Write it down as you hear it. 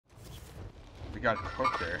got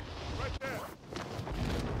cooked there. Right there.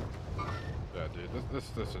 Yeah, dude, this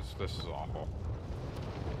is awful.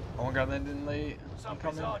 Oh my god, landed in late. I'm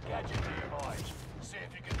coming. Gadget nearby. See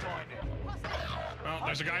if you can find it. Oh,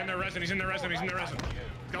 there's a guy in there resin. He's in there resin. He's in there resin.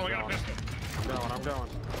 Going out pistol. I'm going.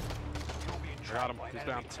 I got him. He's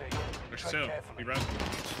down. There's two. He resin.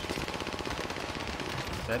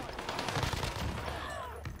 Dead.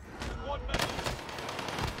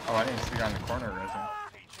 Oh, I didn't see the guy in the corner resin.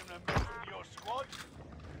 Your squad.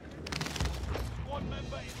 Squad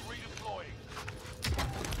member is redeploying.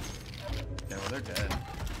 Yeah, well, they're dead.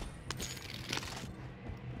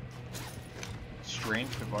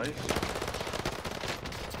 Strange device.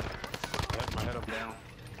 Hit my head up down.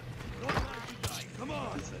 Come on.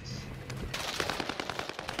 What is this?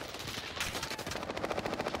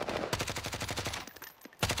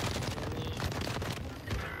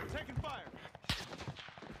 Taking fire.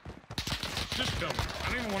 Just kill me.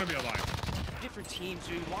 I don't even want to be alive. Different teams,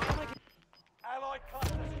 dude. Why am I? Allied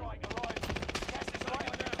cluster strike arriving. Gas is right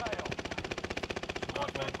on your tail.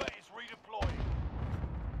 Squad member is redeploying.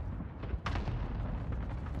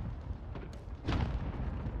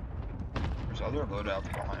 There's other loadouts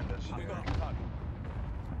behind us.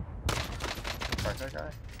 Crack that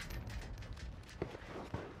guy.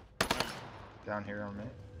 Down here on me.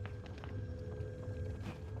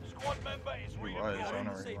 Squad member is He was. I redeploying. don't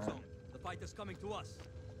know where he went. The fight is coming to us.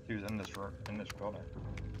 He was in this building.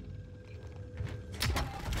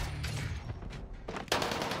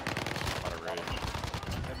 Out of rage.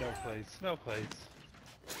 Had no place. No place.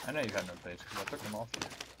 I know you had no place because I took them off you.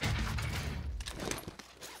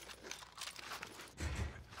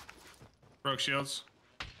 Broke shields.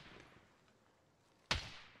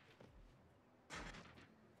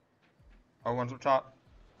 Oh, one's up top.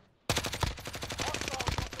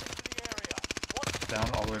 Down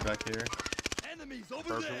all the way back here. Enemies over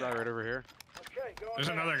Purple guy right over here. Okay, go There's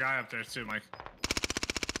ahead. another guy up there too, Mike.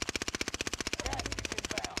 Gas is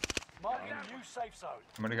inbound. Marking new safe zone.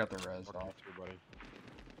 I'm gonna got the res off. Thank you, buddy.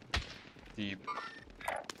 Deep.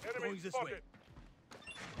 Enemy this spotted. way.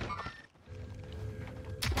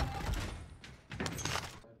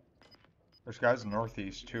 There's guys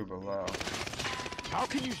northeast too below. How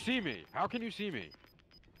can you see me? How can you see me?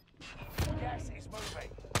 Gas is moving.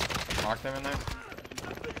 Knocked him in there.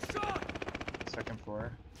 Second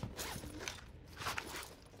floor.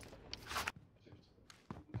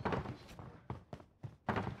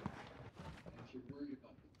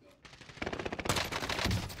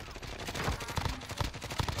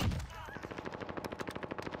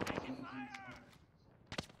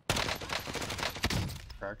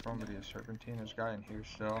 Cracked one, but he has serpentine. There's a guy in here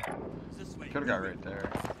still. This way. Could've got right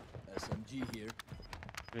there. SMG here.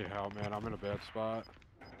 Hey, hell, man, I'm in a bad spot.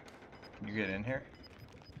 Can you get in here?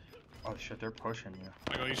 Oh shit, they're pushing you.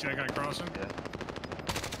 Michael, you see that guy crossing? Yeah.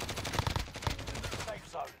 Safe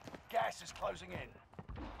zone. Gas is closing in.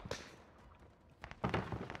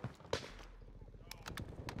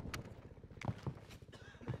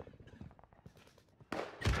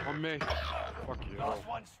 On me. Fuck you. Last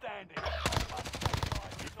one standing.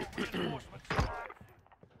 Reinforcements arrive.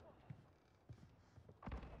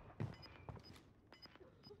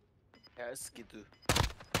 Yes, gitu.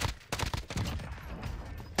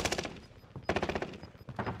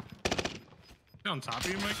 On top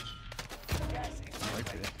of you, Mike? Gas is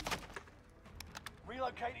Might be. moving.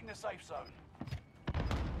 Relocating the safe zone.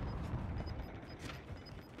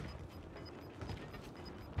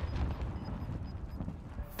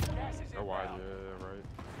 Gas is Oh, wide, inbound. yeah, right.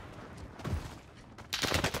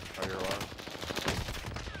 Oh, you're alive.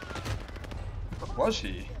 Where was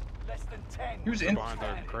he? Less than 10. He was in. Behind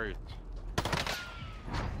that crate. He's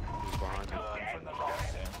behind me. Learn from the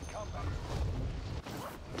loss. Come back.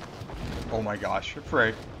 Oh my gosh, you're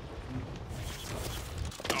afraid.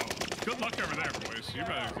 Oh, good luck over there, boys. You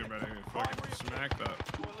better get ready to fucking smack that.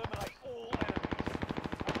 To eliminate all enemies.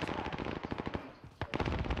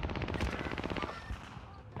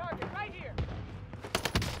 Target right here.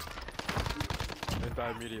 They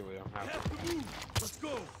die immediately, I'm happy. Let's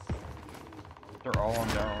go. They're all on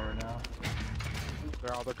down right now.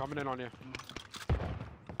 They're coming in on you.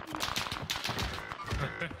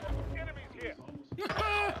 Enemies here.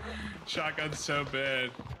 Shotgun's so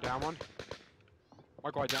bad. Down one.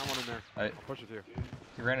 Michael, I down one in there. Hey, I'll push with you.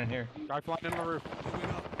 he ran in here. Guy flying in on the roof. Moving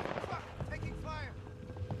up. Taking fire.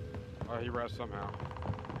 Oh, he rests somehow.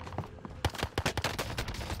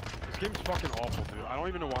 This game's fucking awful, dude. I don't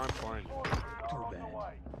even know why I'm playing. On the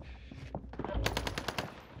way.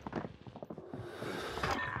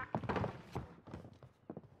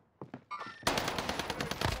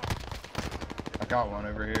 I got one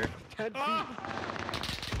over here. 10 feet.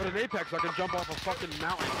 Put an apex, I can jump off a fucking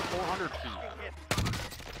mountain 400 feet.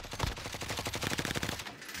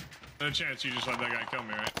 No chance you just let that guy kill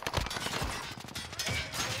me, right?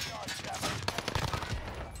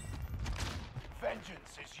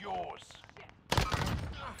 Vengeance is yours.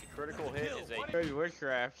 Critical hit is a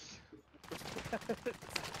Woodcraft.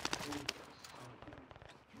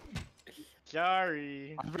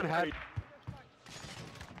 Sorry. I've been had.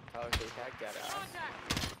 Oh, they tagged that out.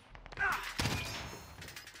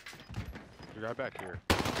 The guy back here.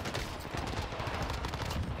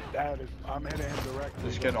 That is, I'm hitting him directly.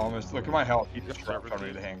 This kid almost. Look at my health. He just dropped on me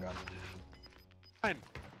with a handgun. Fine.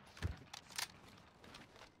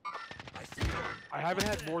 I haven't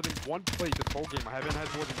had more than one plate this whole game. I haven't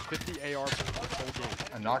had more than 50 AR this whole game.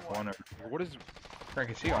 I knocked one over. What is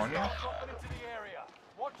Frank, is he on you? Dropping into the area.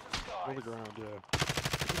 Watch the skies. on the ground?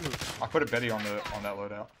 Yeah. I put a Betty on that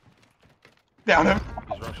loadout. Down him.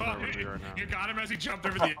 He's rushing over to me right now. You got him as he jumped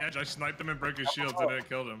over the edge. I sniped him and broke his shield so I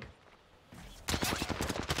killed him.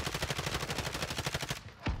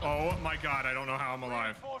 Oh my god, I don't know how I'm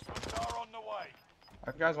alive. Reinforcements are on the way. I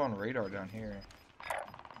have guys on radar down here.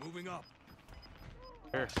 Moving up.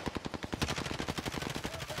 Here.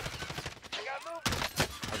 I got movement.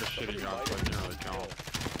 I just shitty gun, so I can't really kill him.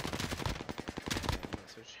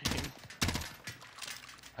 That's a shame.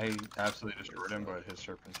 I absolutely destroyed him, but his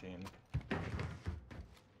serpentine.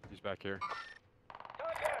 He's back here.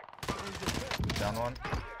 Contact. Down one.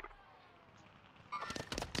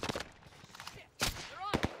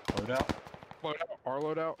 Loadout. Our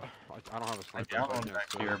loadout? I don't have a I sniper. down so I one can't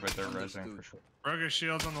back see. here, but they're resing for sure. Broke his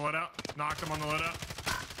shields on the loadout. Knocked him on the loadout.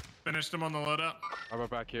 Finished him on the loadout. How about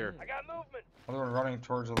back here? I got movement. Another one running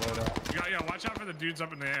towards the loadout. Yeah, watch out for the dudes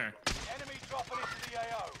up in the air. Enemy dropping into the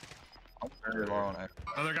AO. I'm very low on it.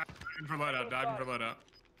 Other guy diving for loadout, diving for loadout.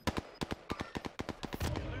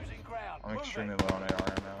 Losing ground. I'm Move extremely it. low on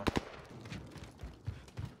AR now.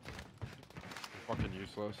 Fucking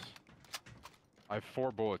useless. I have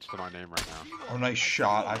 4 bullets to my name right now. Oh, nice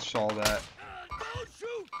shot. I saw that. Don't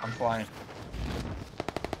shoot! I'm flying.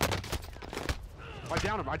 I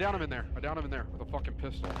down him in there. I down him in there with a fucking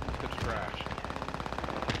pistol. Pitch trash.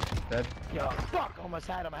 Dead. Yo, fuck! Almost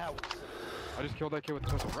had him out. I just killed that kid with the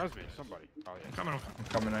pistol. Res me, somebody. Oh yeah. Coming. I'm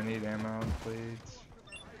coming. I need ammo, please.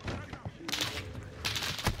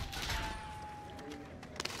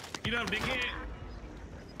 You know, big hit.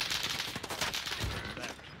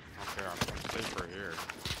 Okay, I'm safer here.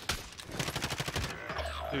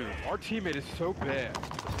 Dude, our teammate is so bad.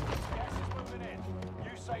 Gas is moving in.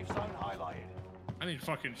 New safe zone highlighted. I need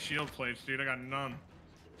fucking shield plates, dude. I got none.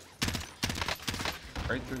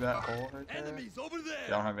 Right through that hole right there. Enemies over there! I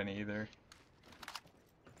don't have any either.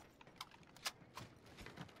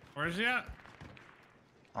 Where is he at?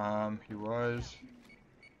 He was.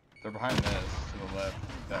 They're behind this to the left.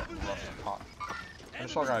 That rough pot. I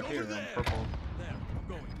just saw a guy here in purple. There, I'm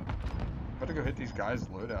going. About to go hit these guys'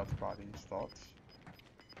 loadouts bodies. Thoughts?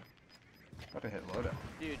 About to hit loadout.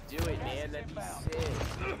 Dude, do it, man. That'd be sick.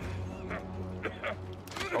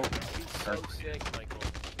 Oh, That'd be so okay. sick, Michael.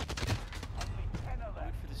 Good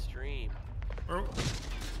for the stream. Or,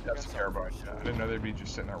 That's terrible. I didn't know they'd be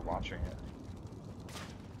just sitting there watching it.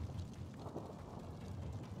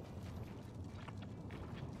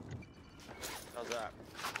 How's that?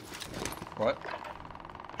 What?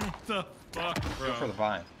 what the fuck, Go for bro? the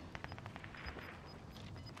vine.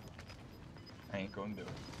 I ain't gonna do it.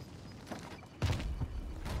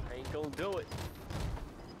 I ain't gonna do it.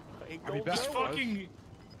 I ain't I'll be gonna back. do it.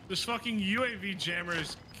 This fucking UAV jammer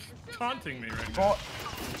is taunting me right now. Oh,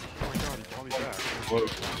 Oh my god, he called me back.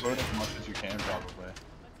 load as much as you can, probably.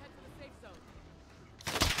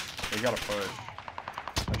 They gotta push.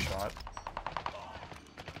 Nice shot.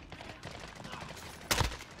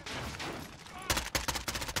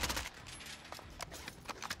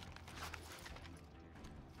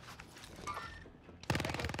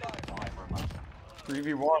 Three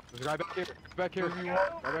v one. There's a guy back here. Back here.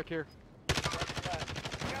 Guy back here.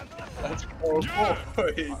 Let's go,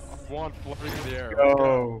 boys. One floating in the air.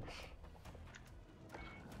 Go.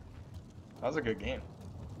 That was a good game.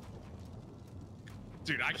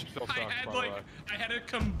 Dude, I Still had sucks, by the like way. I had to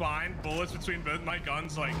combine bullets between both my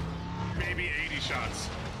guns, like maybe 80 shots.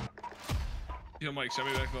 Yo, Mike, send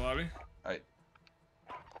me back to the lobby. Alright.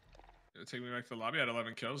 Take me back to the lobby. I had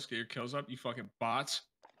 11 kills. Get your kills up, you fucking bots.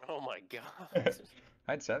 Oh my god.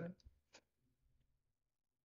 I had 7.